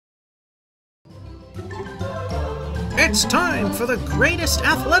It's time for the greatest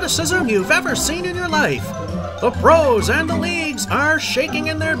athleticism you've ever seen in your life. The pros and the leagues are shaking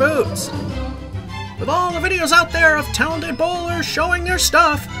in their boots. With all the videos out there of talented bowlers showing their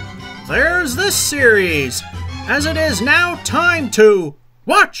stuff, there's this series, as it is now time to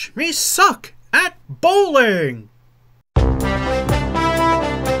watch me suck at bowling.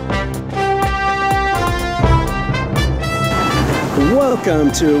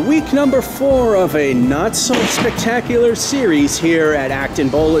 Welcome to week number 4 of a not-so-spectacular series here at Acton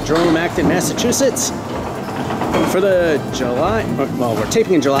Bowladrome, Acton, Massachusetts. For the July, well, we're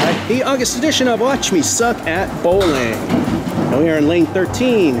taping in July, the August edition of Watch Me Suck at Bowling. And we are in lane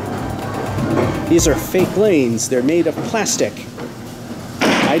 13. These are fake lanes. They're made of plastic.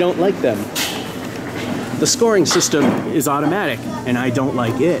 I don't like them. The scoring system is automatic, and I don't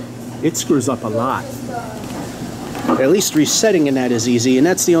like it. It screws up a lot. At least resetting in that is easy, and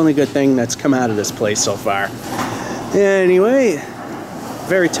that's the only good thing that's come out of this place so far. Anyway,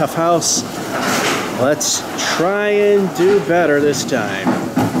 very tough house. Let's try and do better this time.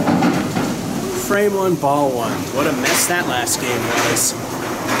 Frame 1, ball 1. What a mess that last game was.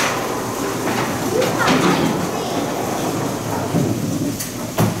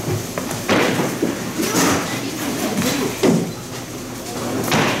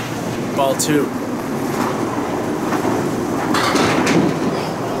 Ball 2.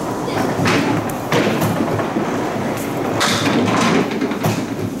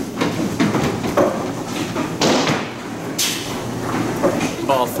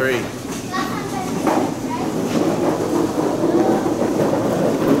 Ball 3.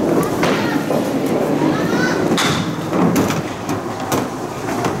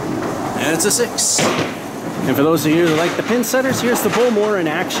 And it's a 6. And for those of you who like the pin setters, here's the Bullmore in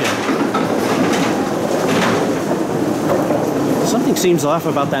action. Something seems off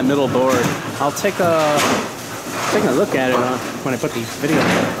about that middle board. I'll take a look at it when I put the video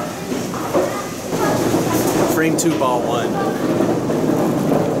in. Frame 2, ball 1.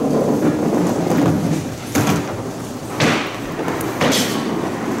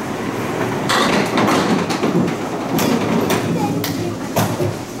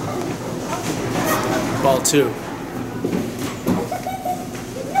 Ball 2.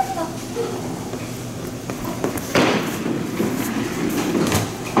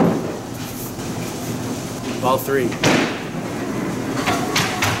 Ball 3.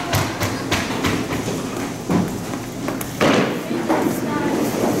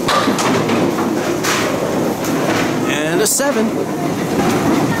 And a 7.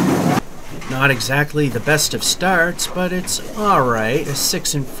 Not exactly the best of starts, but it's alright. A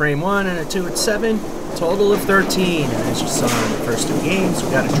 6 in frame 1 and a 2 at 7. Total of 13. And as you saw in the first 2 games, we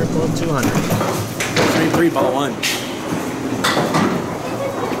got a triple of 200. Frame 3, ball 1.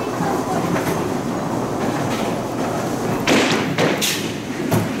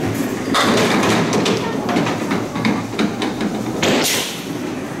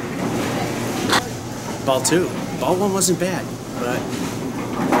 Ball 2. Ball 1 wasn't bad, but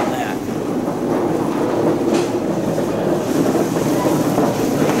that.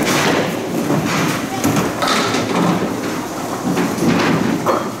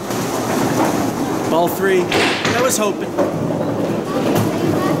 Ball 3. I was hoping.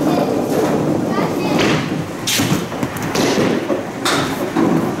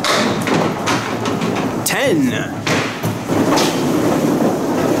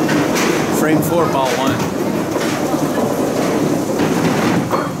 Frame 4, ball 1.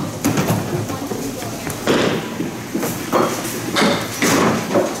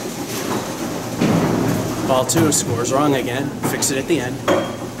 Ball 2 scores wrong again. Fix it at the end.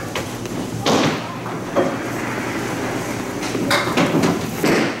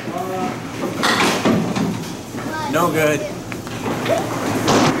 No good.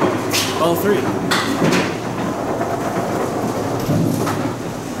 Ball 3.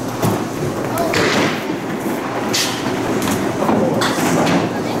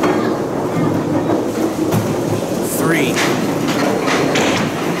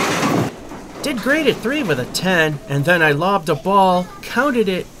 Did great at 3 with a 10, and then I lobbed a ball, counted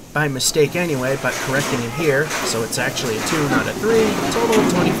it by mistake anyway, but correcting it here, so it's actually a 2, not a 3, total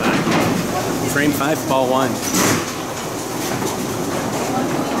of 25. Frame 5, ball 1.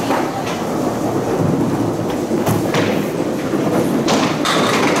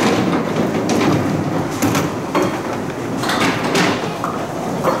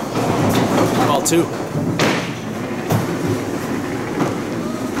 Ball 2.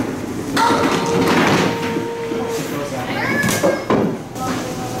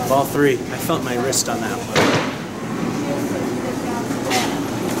 Ball 3. I felt my wrist on that one.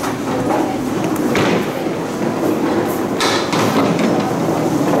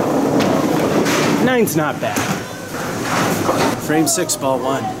 Nine's not bad. Frame 6, ball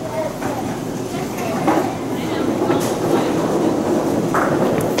 1.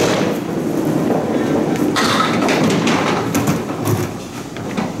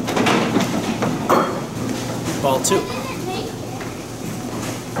 Ball 2.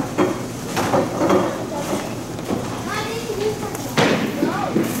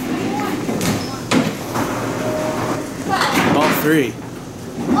 Ball 3.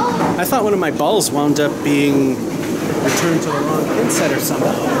 I thought one of my balls wound up being returned to the wrong pin set or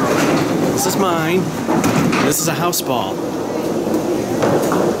something. This is mine. This is a house ball.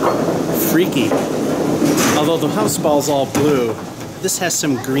 Freaky. Although the house ball's all blue, this has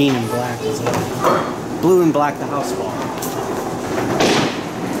some green and black as well. Blue and black, the house ball.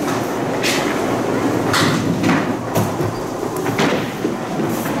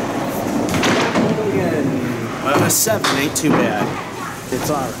 But a 7 ain't too bad. It's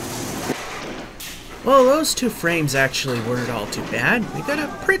alright. Well, those two frames actually weren't all too bad. We got a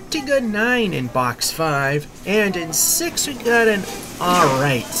pretty good 9 in box 5, and in 6 we got an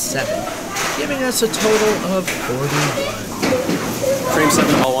alright 7, giving us a total of 41. Frame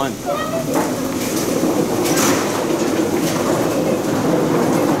 7, ball 1.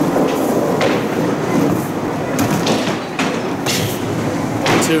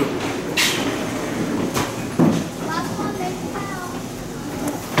 Ball 2.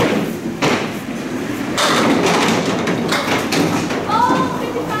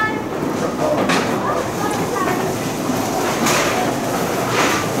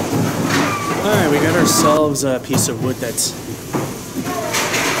 Alright, we got ourselves a piece of wood that's,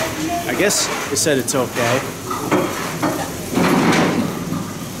 I guess they said it's okay.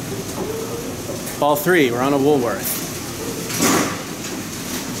 Ball 3, we're on a Woolworth.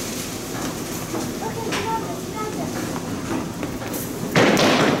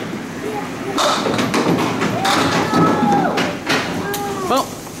 Well,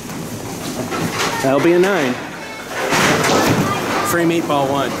 that'll be a 9. Frame 8, ball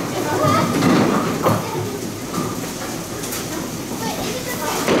 1.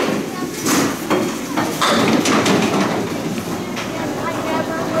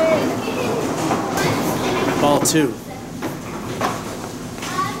 Ball 2.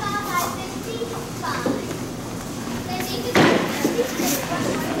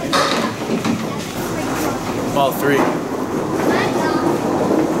 Ball 3.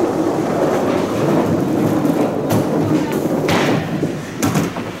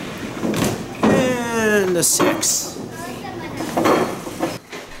 And a 6.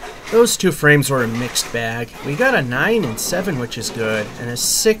 Those two frames were a mixed bag. We got a 9 and 7, which is good, and a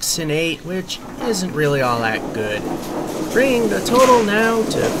 6 and 8, which isn't really all that good. Bringing the total now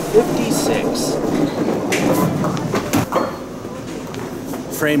to 56.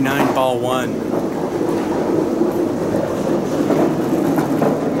 Frame 9, ball 1.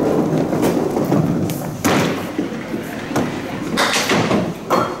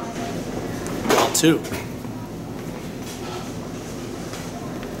 Ball 2.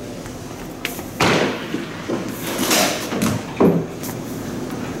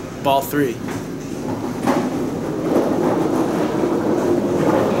 Ball 3.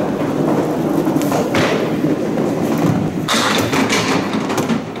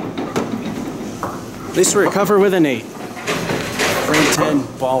 At least we recover with an 8. Frame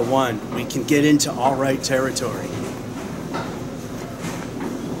 10, ball 1. We can get into alright territory.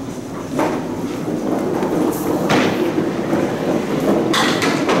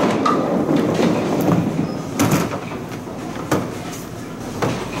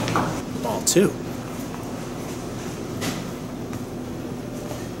 Ball 2.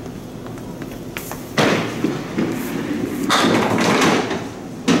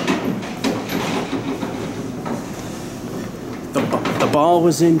 The ball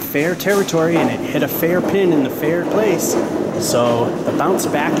was in fair territory and it hit a fair pin in the fair place, so the bounce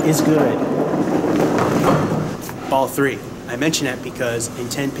back is good. Ball 3. I mention that because in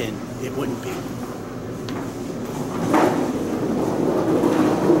 10 pin it wouldn't be.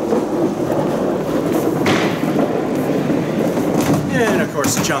 And of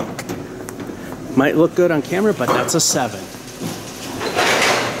course junk. Might look good on camera, but that's a 7.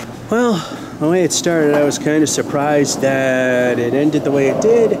 Well, the way it started, I was kind of surprised that it ended the way it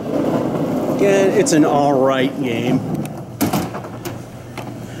did. Again, it's an alright game.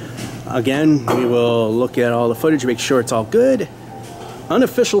 Again, we will look at all the footage, make sure it's all good.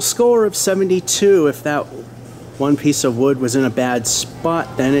 Unofficial score of 72. If that one piece of wood was in a bad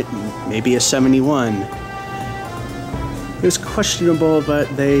spot, then it may be a 71. It was questionable, but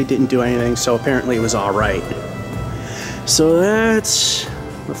they didn't do anything, so apparently it was alright. So that's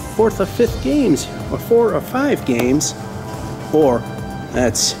the fourth of fifth games, or 4 of 5 games, or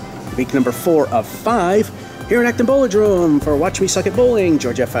that's week number 4 of 5 here at Acton Bowladrome for Watch Me Suck at Bowling.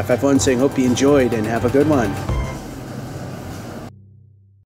 George F551 saying hope you enjoyed and have a good one.